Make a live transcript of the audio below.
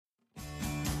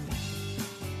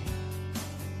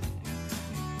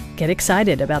Get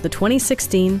excited about the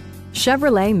 2016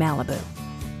 Chevrolet Malibu.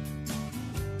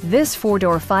 This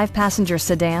four-door, five-passenger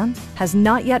sedan has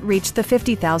not yet reached the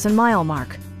 50,000-mile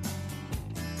mark.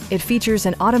 It features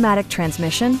an automatic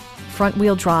transmission,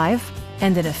 front-wheel drive,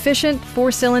 and an efficient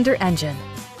four-cylinder engine.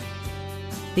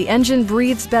 The engine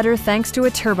breathes better thanks to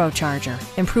a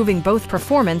turbocharger, improving both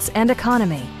performance and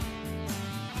economy.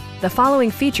 The following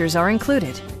features are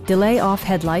included: delay-off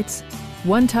headlights,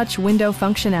 one-touch window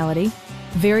functionality,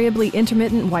 variably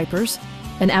intermittent wipers,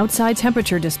 an outside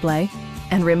temperature display,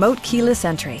 and remote keyless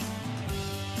entry.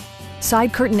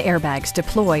 Side curtain airbags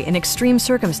deploy in extreme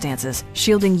circumstances,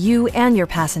 shielding you and your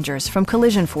passengers from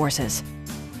collision forces.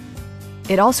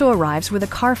 It also arrives with a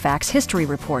Carfax history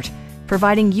report,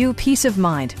 providing you peace of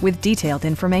mind with detailed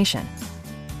information.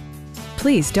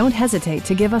 Please don't hesitate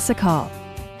to give us a call.